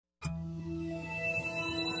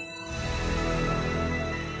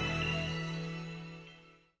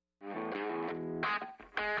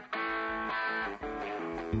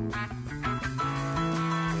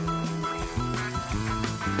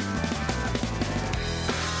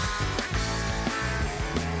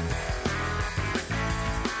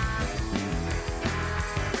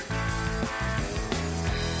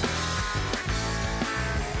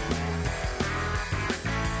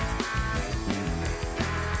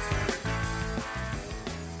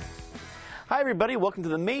Hi, everybody. Welcome to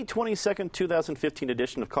the May 22nd, 2015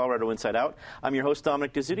 edition of Colorado Inside Out. I'm your host,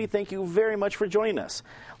 Dominic Dezzutti. Thank you very much for joining us.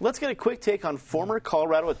 Let's get a quick take on former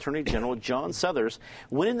Colorado Attorney General John Suthers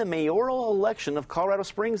winning the mayoral election of Colorado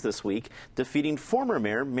Springs this week, defeating former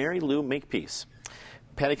Mayor Mary Lou Makepeace.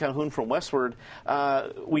 Patty Calhoun from Westward,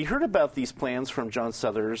 we heard about these plans from John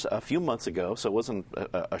Suthers a few months ago, so it wasn't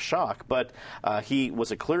a shock, but he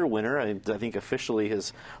was a clear winner. I think officially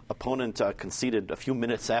his opponent conceded a few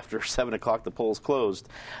minutes after 7 o'clock the polls closed.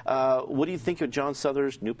 What do you think of John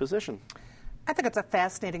Suthers' new position? I think it's a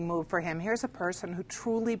fascinating move for him. Here's a person who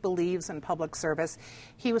truly believes in public service.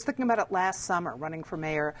 He was thinking about it last summer, running for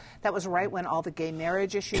mayor. That was right when all the gay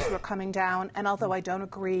marriage issues were coming down. And although I don't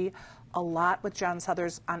agree a lot with John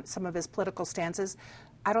Suthers on some of his political stances,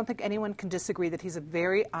 I don't think anyone can disagree that he's a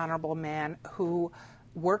very honorable man who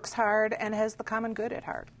works hard and has the common good at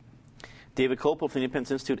heart. David Copel from the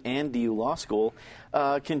Independence Institute and DU Law School.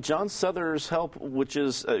 Can John Suthers help, which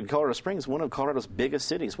is Colorado Springs, one of Colorado's biggest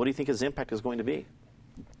cities? What do you think his impact is going to be?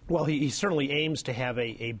 Well, he certainly aims to have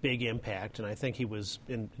a big impact, and I think he was,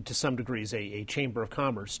 to some degrees, a Chamber of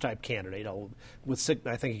Commerce type candidate.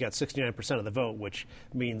 I think he got 69% of the vote, which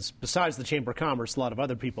means besides the Chamber of Commerce, a lot of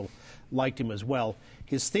other people liked him as well.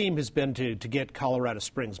 His theme has been to get Colorado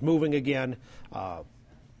Springs moving again,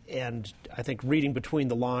 and I think reading between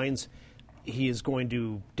the lines, he is going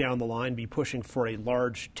to, down the line, be pushing for a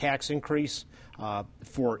large tax increase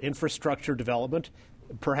for infrastructure development,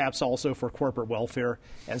 perhaps also for corporate welfare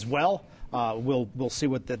as well. We'll see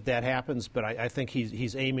what that happens, but I think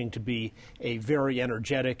he's aiming to be a very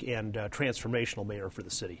energetic and transformational mayor for the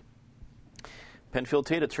city. Penfield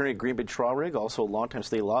Tate, attorney at Green Bay Traurig, also a longtime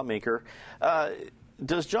state lawmaker.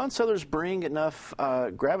 Does John Suthers bring enough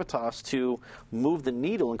gravitas to move the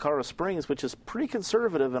needle in Colorado Springs, which is pretty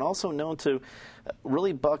conservative and also known to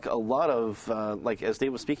really buck a lot of, like as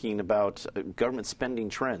Dave was speaking about, government spending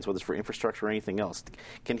trends, whether it's for infrastructure or anything else?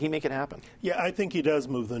 Can he make it happen? Yeah, I think he does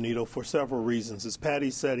move the needle for several reasons. As Patty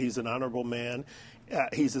said, he's an honorable man.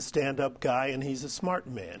 He's a stand-up guy, and he's a smart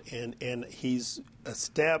man, and he's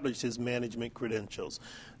established his management credentials.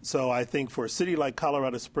 So I think for a city like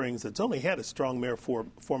Colorado Springs that's only had a strong mayor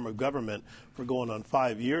form of government for going on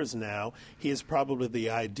 5 years now, he is probably the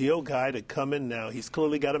ideal guy to come in now. He's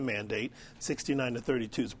clearly got a mandate. 69 to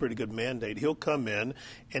 32 is a pretty good mandate. He'll come in,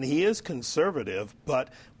 and he is conservative, but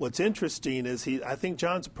what's interesting is I think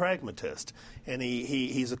John's a pragmatist, and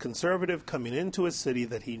he's a conservative coming into a city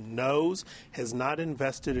that he knows has not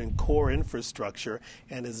invested in core infrastructure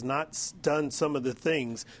and has not done some of the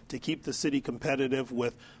things to keep the city competitive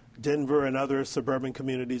with Denver and other suburban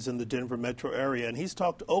communities in the Denver metro area. And he's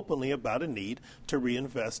talked openly about a need to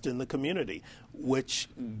reinvest in the community, which,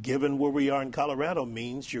 given where we are in Colorado,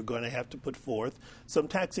 means you're going to have to put forth some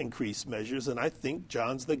tax increase measures. And I think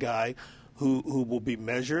John's the guy who will be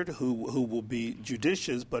measured, who will be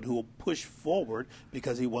judicious, but who will push forward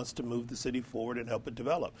because he wants to move the city forward and help it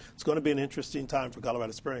develop. It's going to be an interesting time for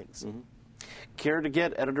Colorado Springs. Mm-hmm. Kara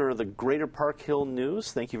DeGette, editor of the Greater Park Hill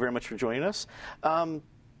News, thank you very much for joining us.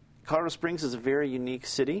 Colorado Springs is a very unique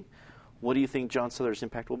city. What do you think John Suthers'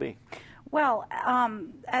 impact will be? Well,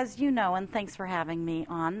 as you know, and thanks for having me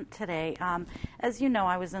on today. As you know,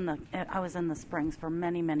 I was in the Springs for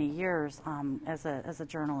many, many years as a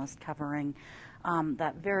journalist covering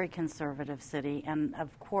that very conservative city. And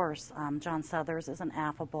of course, John Suthers is an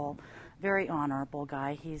affable, very honorable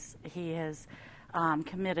guy. He has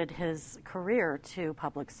committed his career to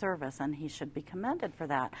public service, and he should be commended for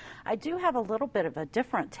that. I do have a little bit of a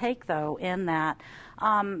different take, though, in that,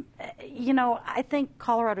 I think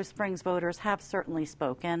Colorado Springs voters have certainly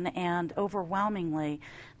spoken, and overwhelmingly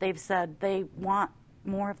they've said they want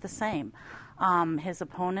more of the same. His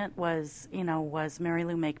opponent was Mary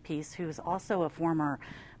Lou Makepeace, who's also a former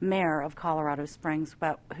mayor of Colorado Springs,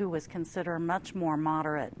 but who was considered much more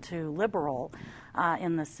moderate to liberal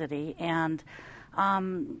in the city. And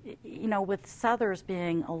with Suthers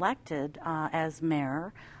being elected as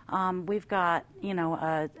mayor, we've got,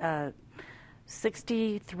 a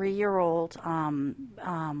 63-year-old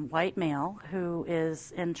white male who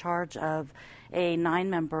is in charge of a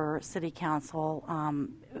 9-member city council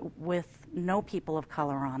with no people of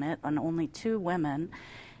color on it and only 2 women.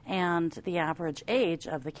 And the average age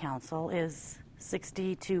of the council is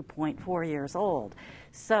 62.4 years old.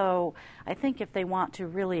 So I think if they want to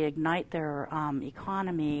really ignite their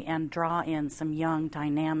economy and draw in some young,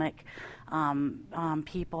 dynamic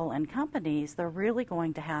people and companies, they're really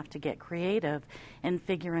going to have to get creative in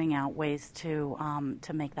figuring out ways to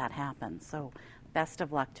make that happen. So best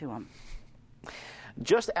of luck to them.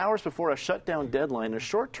 Just hours before a shutdown deadline, a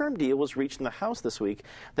short-term deal was reached in the House this week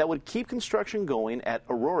that would keep construction going at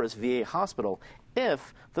Aurora's VA hospital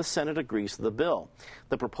if the Senate agrees to the bill.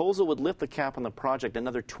 The proposal would lift the cap on the project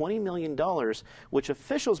another $20 million, which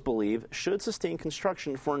officials believe should sustain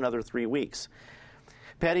construction for another 3 weeks.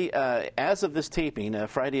 Patty, as of this taping,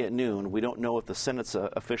 Friday at noon, we don't know if the Senate's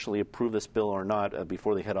officially approved this bill or not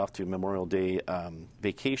before they head off to Memorial Day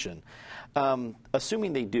vacation.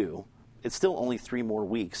 Assuming they do, it's still only 3 more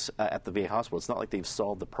weeks at the VA hospital. It's not like they've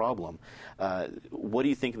solved the problem. What do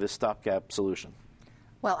you think of this stopgap solution?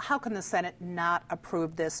 Well, how can the Senate not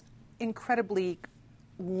approve this incredibly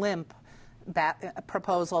limp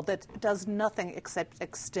proposal that does nothing except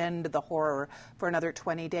extend the horror for another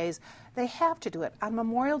 20 days? They have to do it. On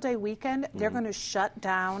Memorial Day weekend, they're going to shut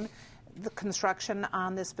down the construction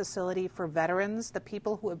on this facility for veterans, the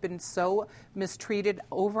people who have been so mistreated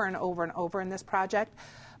over and over and over in this project.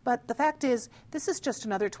 But the fact is, this is just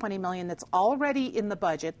another $20 million that's already in the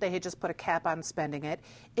budget. They had just put a cap on spending it.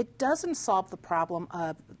 It doesn't solve the problem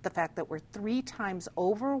of the fact that we're 3 times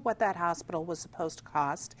over what that hospital was supposed to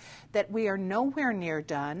cost, that we are nowhere near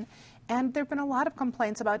done. And there have been a lot of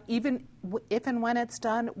complaints about even if and when it's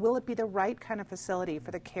done, will it be the right kind of facility for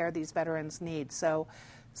the care these veterans need? So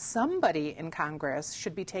somebody in Congress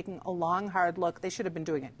should be taking a long, hard look. They should have been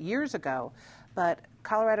doing it years ago. But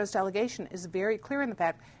Colorado's delegation is very clear in the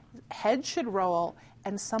fact heads should roll,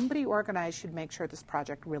 and somebody organized should make sure this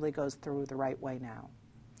project really goes through the right way now.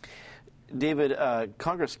 David,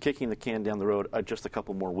 Congress kicking the can down the road just a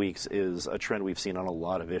couple more weeks is a trend we've seen on a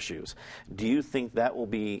lot of issues. Do you think that will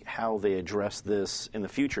be how they address this in the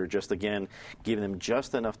future, just again giving them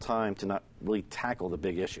just enough time to not really tackle the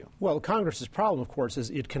big issue? Well, Congress's problem, of course, is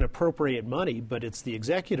it can appropriate money, but it's the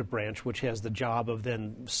executive branch which has the job of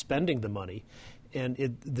then spending the money. And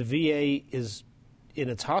the VA is, in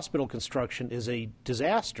its hospital construction, is a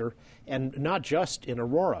disaster, and not just in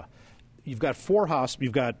Aurora. You've got 4 hospitals.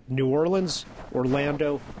 You've got New Orleans,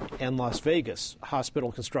 Orlando, and Las Vegas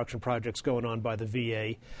hospital construction projects going on by the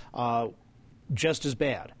VA, just as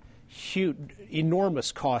bad. Huge,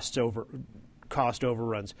 enormous cost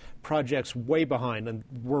overruns, projects way behind, and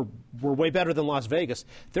we're way better than Las Vegas.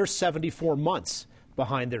 They're 74 months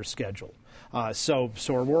behind their schedule. So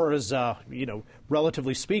Aurora is,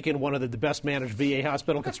 relatively speaking, one of the best managed VA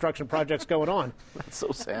hospital construction projects going on. That's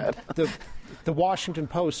so sad. The Washington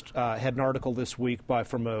Post had an article this week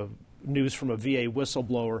from a VA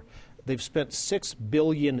whistleblower. They've spent $6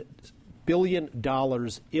 billion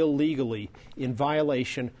illegally in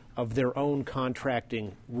violation of their own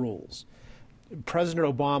contracting rules. President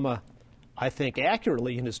Obama, I think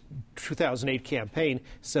accurately in his 2008 campaign,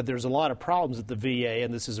 said there's a lot of problems at the VA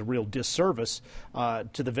and this is a real disservice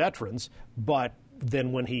to the veterans. But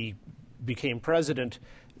then when he became president,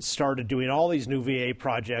 started doing all these new VA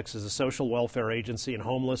projects as a social welfare agency and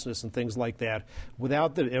homelessness and things like that,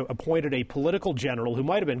 appointed a political general who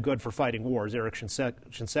might have been good for fighting wars, Eric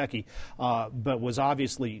Shinseki, but was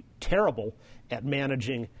obviously terrible at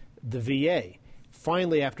managing the VA.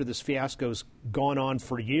 Finally, after this fiasco's gone on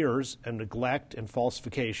for years and neglect and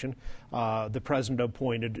falsification, the president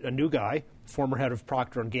appointed a new guy, former head of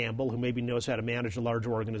Procter & Gamble, who maybe knows how to manage a large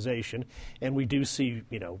organization. And we do see,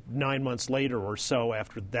 9 months later or so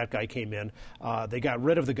after that guy came in, they got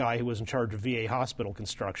rid of the guy who was in charge of VA hospital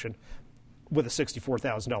construction with a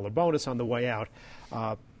 $64,000 bonus on the way out.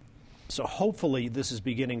 So hopefully this is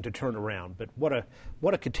beginning to turn around. But what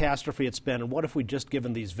a catastrophe it's been, and what if we'd just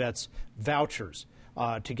given these vets vouchers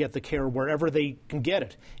to get the care wherever they can get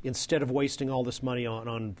it, instead of wasting all this money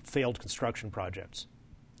on failed construction projects?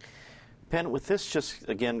 Penn, with this just,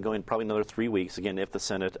 again, going probably another 3 weeks, again, if the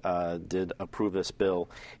Senate did approve this bill,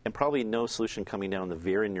 and probably no solution coming down in the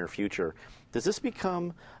very near future, does this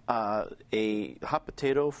become a hot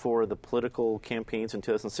potato for the political campaigns in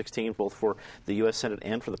 2016, both for the U.S. Senate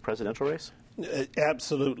and for the presidential race?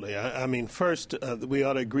 Absolutely. I mean, first, we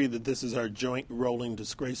ought to agree that this is our joint rolling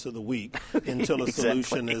disgrace of the week until a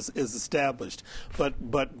solution is established.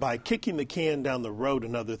 But by kicking the can down the road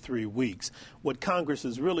another 3 weeks, what Congress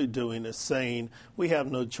is really doing is saying we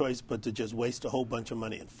have no choice but to just waste a whole bunch of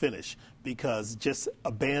money and finish, because just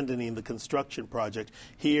abandoning the construction project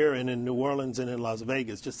here and in New Orleans and in Las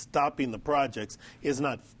Vegas, just stopping the projects is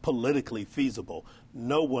not politically feasible.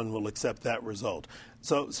 No one will accept that result.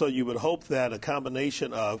 So you would hope that a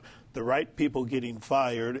combination of the right people getting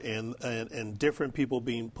fired and different people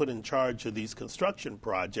being put in charge of these construction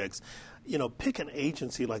projects, pick an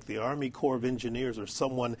agency like the Army Corps of Engineers or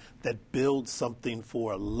someone that builds something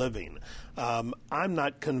for a living. I'm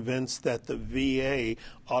not convinced that the VA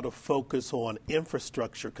ought to focus on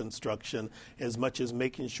infrastructure construction as much as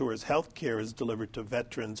making sure his health care is delivered to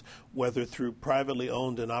veterans, whether through privately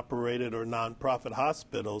owned and operated or nonprofit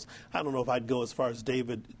hospitals. I don't know if I'd go as far as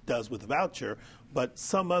David does with voucher, but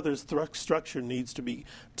some other structure needs to be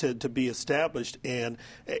established. And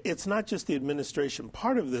it's not just the administration.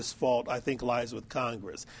 Part of this fault, I think, lies with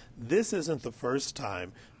Congress. This isn't the first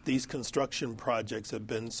time these construction projects have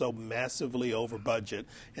been so massively over budget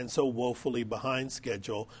and so woefully behind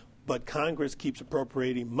schedule, but Congress keeps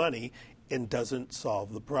appropriating money and doesn't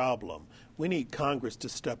solve the problem. We need Congress to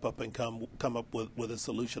step up and come up with a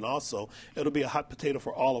solution also. It'll be a hot potato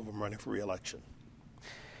for all of them running for re-election.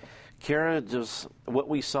 Kara, does what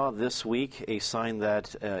we saw this week a sign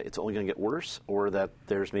that it's only going to get worse, or that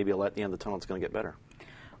there's maybe a light at the end of the tunnel that's going to get better?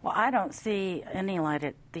 Well, I don't see any light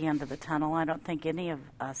at the end of the tunnel. I don't think any of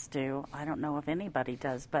us do. I don't know if anybody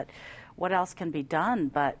does. But what else can be done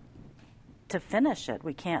but to finish it?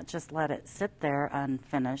 We can't just let it sit there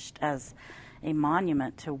unfinished as a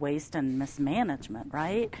monument to waste and mismanagement,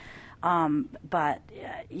 right? But,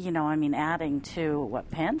 adding to what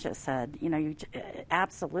Penn just said,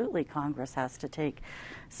 absolutely Congress has to take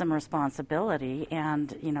some responsibility,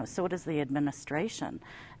 and, so does the administration.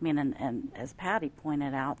 And as Patty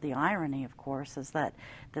pointed out, the irony, of course, is that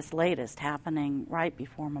this latest happening right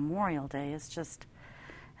before Memorial Day is just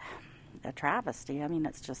a travesty.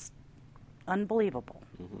 It's just unbelievable.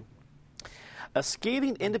 Mm-hmm. A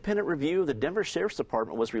scathing independent review of the Denver Sheriff's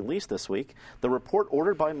Department was released this week. The report,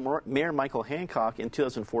 ordered by Mayor Michael Hancock in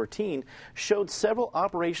 2014, showed several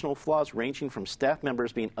operational flaws ranging from staff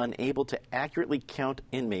members being unable to accurately count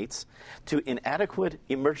inmates to inadequate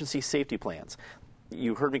emergency safety plans.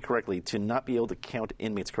 You heard me correctly, to not be able to count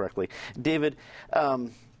inmates correctly. David,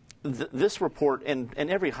 this report, and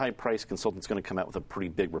every high-priced consultant is going to come out with a pretty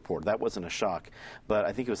big report. That wasn't a shock, but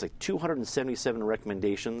I think it was like 277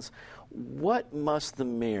 recommendations. What must the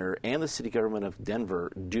mayor and the city government of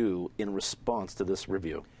Denver do in response to this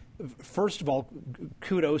review? First of all,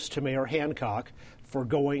 kudos to Mayor Hancock for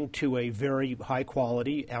going to a very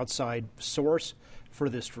high-quality outside source for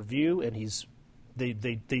this review, and they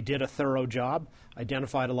did a thorough job,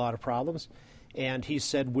 identified a lot of problems. And he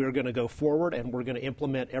said, we're going to go forward and we're going to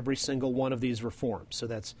implement every single one of these reforms. So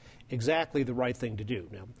that's exactly the right thing to do.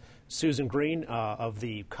 Now, Susan Green of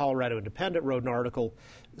the Colorado Independent wrote an article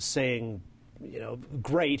saying,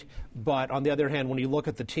 great, but on the other hand, when you look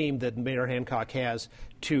at the team that Mayor Hancock has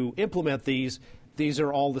to implement these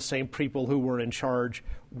are all the same people who were in charge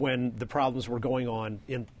when the problems were going on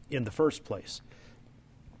in the first place.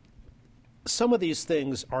 Some of these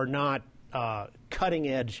things are not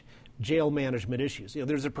cutting-edge jail management issues.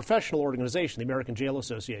 There's a professional organization, the American Jail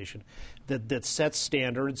Association, that sets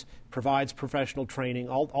standards, provides professional training,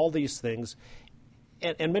 all these things,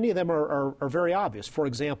 and many of them are very obvious. For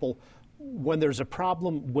example, when there's a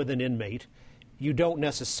problem with an inmate, you don't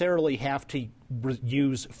necessarily have to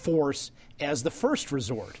use force as the first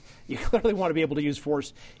resort. You clearly want to be able to use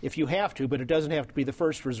force if you have to, but it doesn't have to be the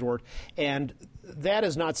first resort, and that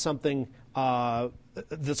is not something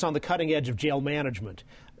that's on the cutting edge of jail management.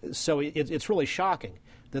 So it's really shocking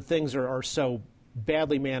that things are so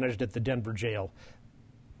badly managed at the Denver jail.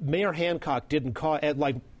 Mayor Hancock didn't cause,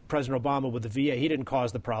 like President Obama with the VA, he didn't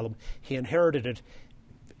cause the problem. He inherited it,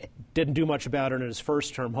 didn't do much about it in his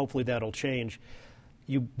first term. Hopefully that'll change.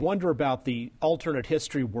 You wonder about the alternate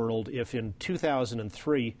history world if in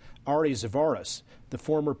 2003, Ari Zavaris, the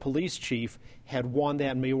former police chief, had won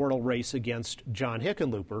that mayoral race against John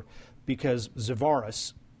Hickenlooper, because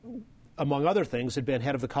Zavaris, among other things, had been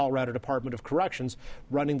head of the Colorado Department of Corrections,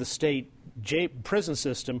 running the state prison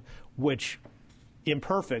system, which,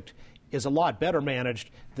 imperfect, is a lot better managed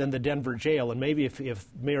than the Denver jail. And maybe if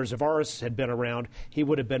Mayor Zavaris had been around, he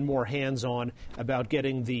would have been more hands-on about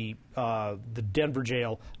getting the Denver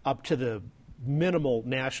jail up to the minimal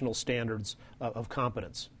national standards of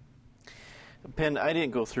competence. Penn, I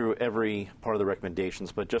didn't go through every part of the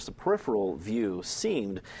recommendations, but just a peripheral view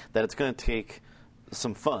seemed that it's going to take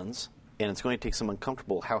some funds and it's going to take some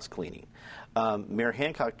uncomfortable house cleaning. Mayor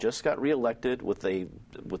Hancock just got reelected with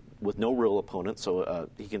no real opponent, so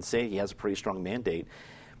he can say he has a pretty strong mandate.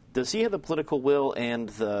 Does he have the political will and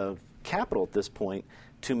the capital at this point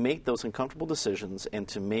to make those uncomfortable decisions and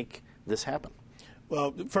to make this happen?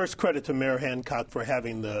 Well, first, credit to Mayor Hancock for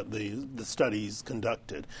having the studies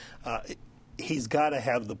conducted. He's got to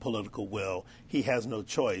have the political will. He has no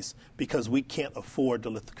choice because we can't afford to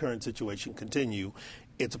let the current situation continue.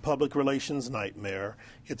 It's a public relations nightmare.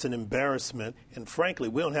 It's an embarrassment. And frankly,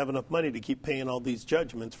 we don't have enough money to keep paying all these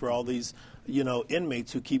judgments for all these,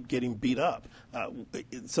 inmates who keep getting beat up.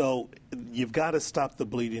 So you've got to stop the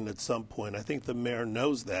bleeding at some point. I think the mayor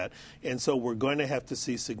knows that. And so we're going to have to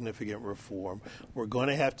see significant reform. We're going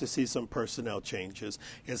to have to see some personnel changes.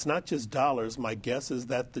 It's not just dollars. My guess is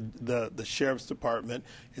that the sheriff's department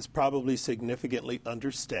is probably significantly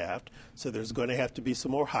understaffed. So there's going to have to be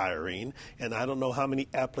some more hiring. And I don't know how many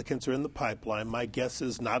applicants are in the pipeline. My guess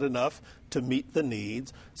is not enough to meet the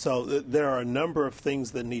needs. So there are a number of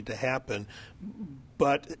things that need to happen.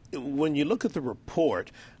 But when you look at the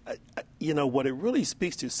report, what it really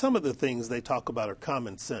speaks to, some of the things they talk about are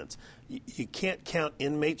common sense. You can't count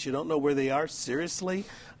inmates. You don't know where they are, seriously.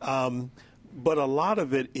 But a lot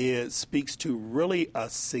of it speaks to really a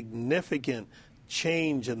significant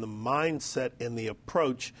change in the mindset and the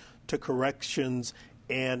approach to corrections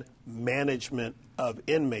and management of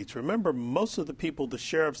inmates. Remember, most of the people the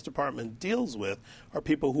sheriff's department deals with are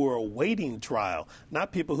people who are awaiting trial,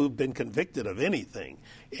 not people who've been convicted of anything.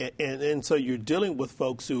 And so you're dealing with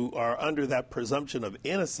folks who are under that presumption of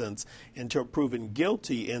innocence until proven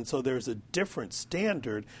guilty. And so there's a different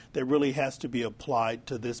standard that really has to be applied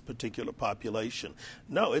to this particular population.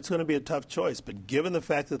 No, it's going to be a tough choice. But given the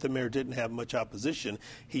fact that the mayor didn't have much opposition,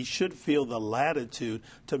 he should feel the latitude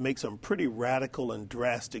to make some pretty radical and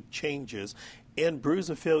drastic changes and bruise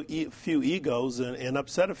a few egos and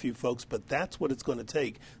upset a few folks, but that's what it's going to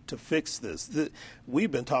take to fix this. We've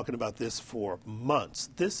been talking about this for months.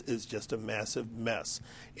 This is just a massive mess,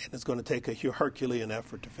 and it's going to take a Herculean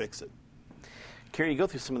effort to fix it. Carrie, you go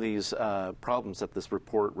through some of these problems that this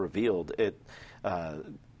report revealed.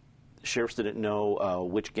 Sheriffs didn't know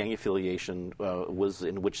which gang affiliation was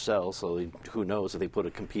in which cell, so who knows if they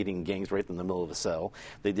put competing gangs right in the middle of a cell.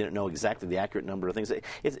 They didn't know exactly the accurate number of things.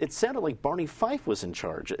 It sounded like Barney Fife was in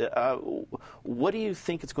charge. What do you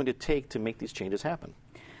think it's going to take to make these changes happen?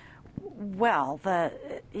 Well, the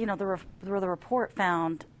report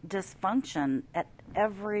found dysfunction at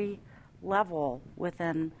every level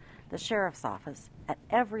within the sheriff's office, at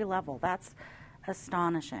every level. That's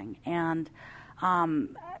astonishing. And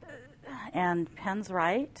Penn's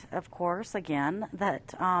right, of course, again,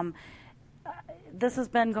 that this has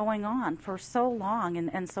been going on for so long.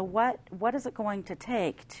 And so what is it going to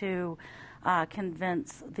take to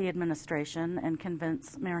convince the administration and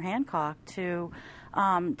convince Mayor Hancock to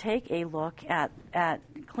take a look at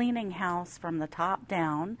cleaning house from the top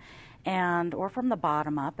down or from the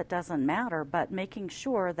bottom up, it doesn't matter, but making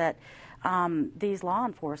sure that these law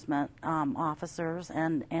enforcement officers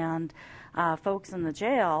and folks in the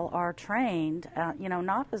jail are trained,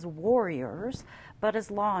 not as warriors, but as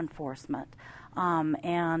law enforcement.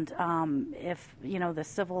 If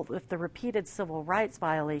the repeated civil rights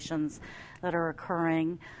violations that are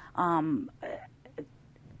occurring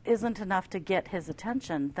isn't enough to get his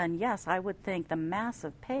attention, then yes, I would think the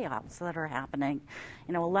massive payouts that are happening,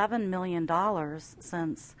 $11 million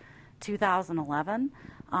since 2011,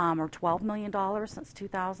 or $12 million since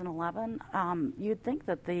 2011, you'd think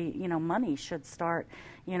that the money should start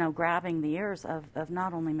grabbing the ears of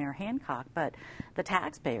not only Mayor Hancock but the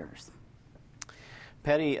taxpayers.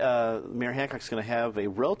 Patty, Mayor Hancock's going to have a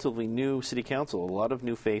relatively new city council, a lot of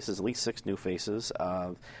new faces, at least 6 new faces.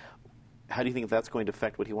 How do you think that's going to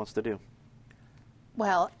affect what he wants to do?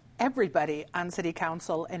 Well, everybody on city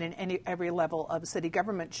council and in every level of city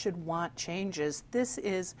government should want changes. This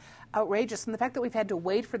is outrageous. And the fact that we've had to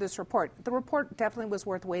wait for this report, the report definitely was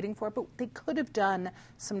worth waiting for, but they could have done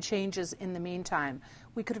some changes in the meantime.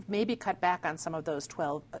 We could have maybe cut back on some of those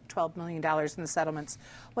 $12 million in the settlements.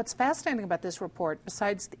 What's fascinating about this report,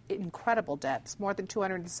 besides the incredible depths, more than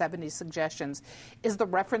 270 suggestions, is the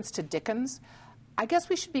reference to Dickens. I guess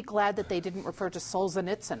we should be glad that they didn't refer to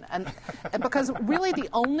Solzhenitsyn, and because really the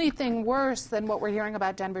only thing worse than what we're hearing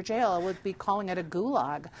about Denver jail would be calling it a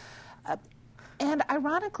gulag. And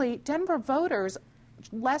ironically, Denver voters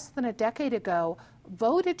less than a decade ago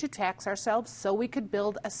voted to tax ourselves so we could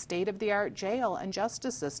build a state-of-the-art jail and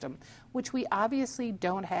justice system, which we obviously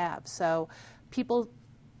don't have. So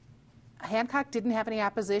Hancock didn't have any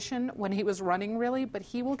opposition when he was running, really, but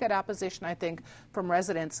he will get opposition, I think, from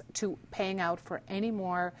residents to paying out for any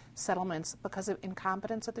more settlements because of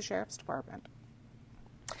incompetence at the sheriff's department.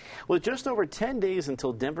 With just over 10 days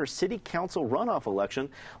until Denver's City Council runoff election,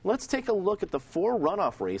 let's take a look at the 4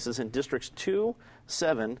 runoff races in Districts 2,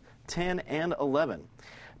 7, 10, and 11.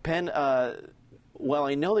 Penn, well,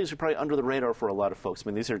 I know these are probably under the radar for a lot of folks. I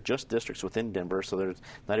mean, these are just districts within Denver, so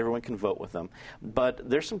not everyone can vote with them. But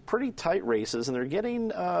there's some pretty tight races, and they're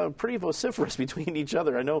getting pretty vociferous between each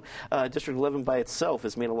other. I know District 11 by itself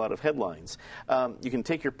has made a lot of headlines. You can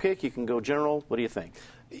take your pick. You can go general. What do you think?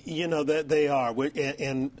 You know, that they are,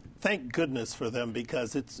 and thank goodness for them,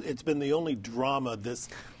 because it's been the only drama this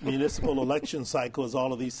municipal election cycle is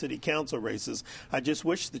all of these city council races. I just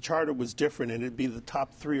wish the charter was different and it'd be the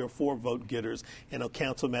top 3 or 4 vote getters in a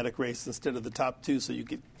councilmatic race instead of the top 2, so you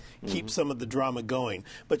could keep some of the drama going.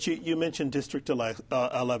 But you mentioned District 11,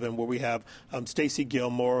 where we have Stacey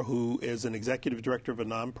Gilmore, who is an executive director of a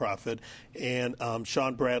nonprofit, and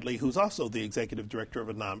Sean Bradley, who's also the executive director of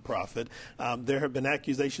a nonprofit. There have been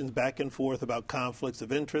accusations back and forth about conflicts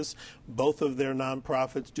of interest. Both of their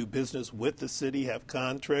nonprofits do business with the city, have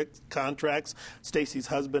contracts. Stacey's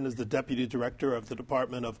husband is the deputy director of the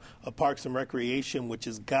Department of Parks and Recreation, which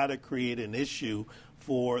has got to create an issue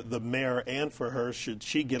for the mayor and for her should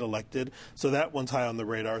she get elected. So that one's high on the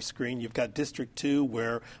radar screen. You've got District 2,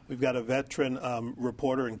 where we've got a veteran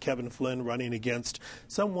reporter in Kevin Flynn running against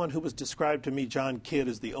someone who was described to me, John Kidd,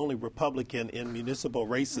 as the only Republican in municipal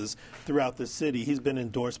races throughout the city. He's been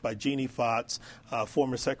endorsed by Jeannie Fotts,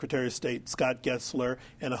 former Secretary of State Scott Gessler,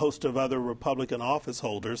 and a host of other Republican office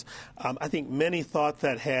holders. I think many thought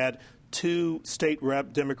that had 2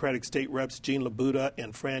 Democratic state reps, Jean Labuda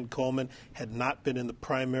and Fran Coleman, had not been in the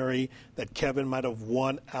primary, that Kevin might have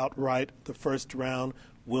won outright the first round.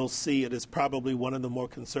 We'll see. It is probably one of the more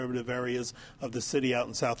conservative areas of the city out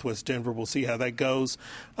in southwest Denver. We'll see how that goes.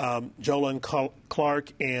 Jolyn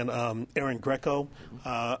Clark and Aaron Greco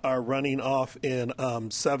are running off in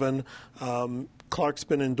 7. Clark's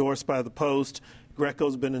been endorsed by the Post.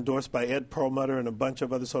 Greco's been endorsed by Ed Perlmutter and a bunch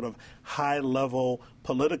of other sort of high-level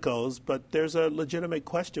politicos, but there's a legitimate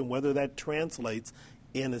question whether that translates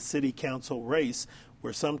in a city council race,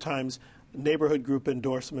 where sometimes neighborhood group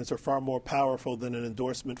endorsements are far more powerful than an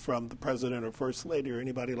endorsement from the president or first lady or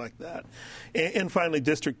anybody like that. And finally,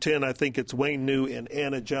 District 10, I think it's Wayne New and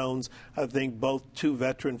Anna Jones. I think both 2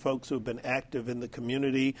 veteran folks who have been active in the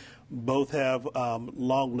community. Both have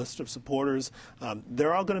long list of supporters.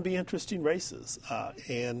 They're all going to be interesting races,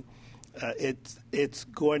 and it's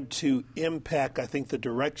going to impact, I think, the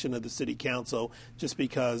direction of the city council, just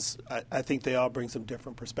because I think they all bring some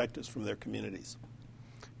different perspectives from their communities.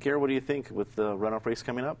 Kara, what do you think with the runoff race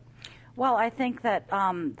coming up? Well, I think that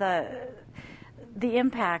the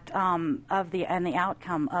impact of the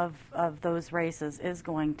outcome of those races is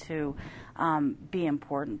going to be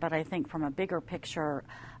important. But I think from a bigger picture,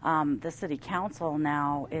 the city council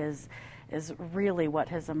now is really what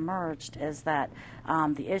has emerged is that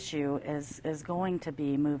the issue is going to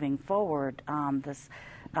be moving forward.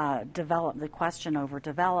 The question over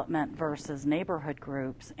development versus neighborhood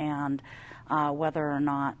groups, and whether or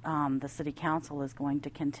not the city council is going to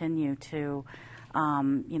continue to,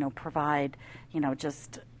 provide,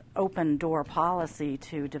 just open door policy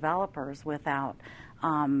to developers without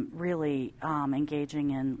really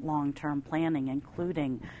engaging in long-term planning,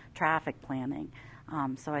 including traffic planning.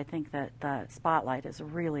 So I think that the spotlight is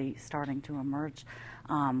really starting to emerge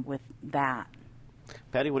with that.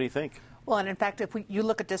 Patty, what do you think? Well, and in fact, if you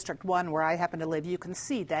look at District 1, where I happen to live, you can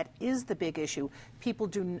see that is the big issue. People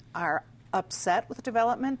are upset with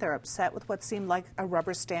development. They're upset with what seemed like a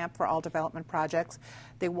rubber stamp for all development projects.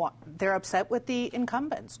 They're upset with the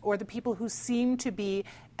incumbents or the people who seem to be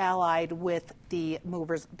allied with the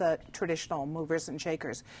movers, the traditional movers and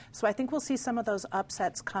shakers. So I think we'll see some of those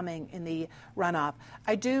upsets coming in the runoff.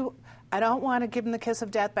 I don't want to give him the kiss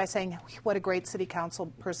of death by saying what a great city council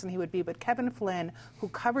person he would be, but Kevin Flynn, who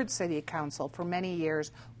covered city council for many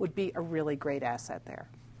years, would be a really great asset there.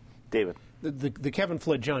 David. The Kevin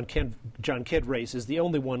Flynn John Kidd race is the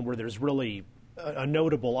only one where there's really a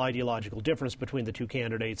notable ideological difference between the 2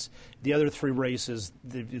 candidates. The other 3 races,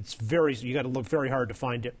 you got to look very hard to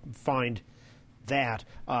find that.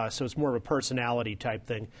 So it's more of a personality type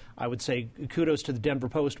thing. I would say kudos to the Denver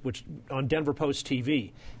Post, which on Denver Post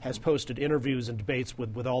TV has posted interviews and debates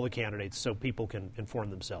with all the candidates, so people can inform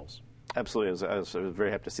themselves. Absolutely. I was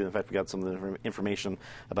very happy to see the fact we got some of the information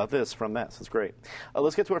about this from Matt. That's great.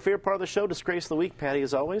 Let's get to our favorite part of the show, Disgrace of the Week. Patty,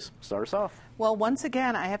 as always, start us off. Well, once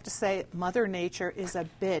again, I have to say Mother Nature is a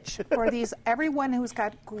bitch. For everyone who's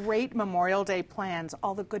got great Memorial Day plans,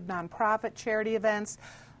 all the good nonprofit charity events,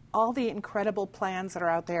 all the incredible plans that are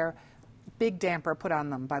out there, big damper put on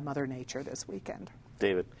them by Mother Nature this weekend.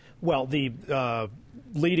 David. Well, the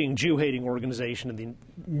leading Jew-hating organization in the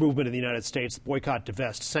movement in the United States, the Boycott,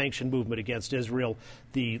 Divest, Sanction movement against Israel.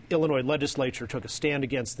 The Illinois legislature took a stand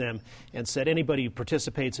against them and said anybody who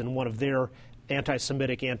participates in one of their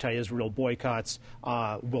anti-Semitic, anti-Israel boycotts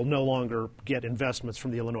will no longer get investments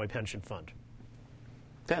from the Illinois Pension Fund.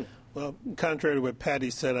 Ken. Well, contrary to what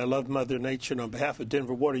Patty said, I love Mother Nature, and on behalf of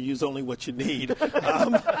Denver Water, use only what you need.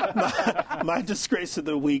 My disgrace of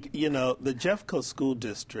the week, the Jeffco School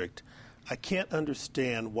District, I can't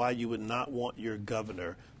understand why you would not want your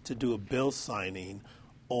governor to do a bill signing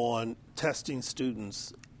on testing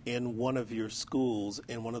students in one of your schools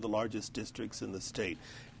in one of the largest districts in the state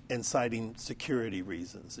and citing security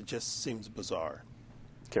reasons. It just seems bizarre.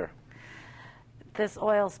 Kara. This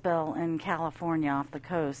oil spill in California off the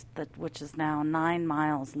coast, which is now 9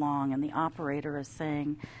 miles long, and the operator is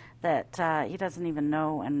saying that he doesn't even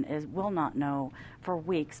know and will not know for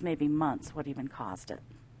weeks, maybe months, what even caused it.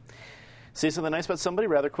 Say something nice about somebody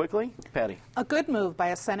rather quickly. Patty. A good move by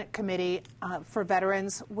a Senate committee for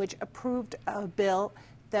veterans, which approved a bill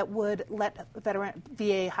that would let veteran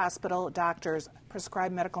VA hospital doctors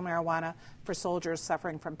prescribe medical marijuana for soldiers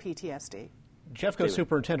suffering from PTSD. Jeffco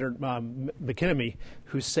Superintendent McKinney,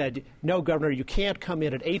 who said, no, Governor, you can't come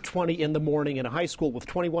in at 8:20 in the morning in a high school with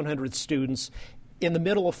 2,100 students in the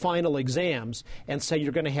middle of final exams and say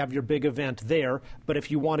you're going to have your big event there. But if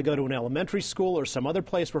you want to go to an elementary school or some other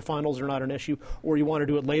place where finals are not an issue, or you want to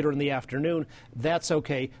do it later in the afternoon, that's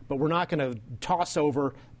okay. But we're not going to toss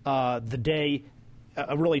over the day,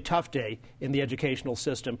 a really tough day in the educational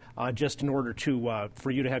system, just in order to for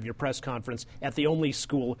you to have your press conference at the only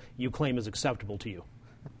school you claim is acceptable to you.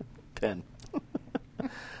 Pen.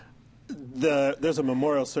 There's a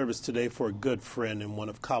memorial service today for a good friend and one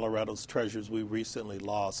of Colorado's treasures we recently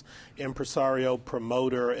lost. Impresario,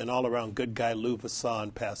 promoter, and all-around good guy Lou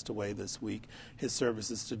Vasson passed away this week. His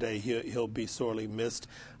services today, he'll be sorely missed.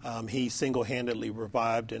 He single-handedly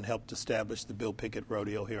revived and helped establish the Bill Pickett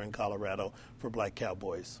Rodeo here in Colorado for Black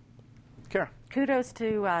Cowboys. Kara. Kudos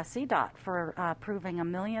to CDOT for approving $1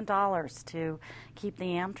 million to keep the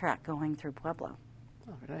Amtrak going through Pueblo.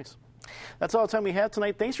 Oh, very nice. That's all the time we have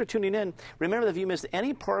tonight. Thanks for tuning in. Remember that if you missed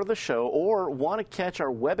any part of the show or want to catch our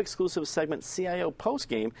web-exclusive segment CIO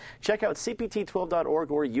Postgame, check out cpt12.org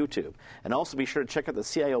or YouTube. And also be sure to check out the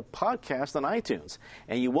CIO podcast on iTunes.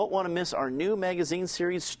 And you won't want to miss our new magazine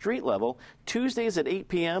series, Street Level, Tuesdays at 8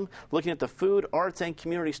 p.m., looking at the food, arts, and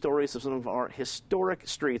community stories of some of our historic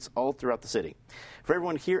streets all throughout the city. For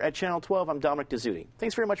everyone here at Channel 12, I'm Dominic Dezzutti.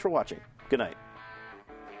 Thanks very much for watching. Good night.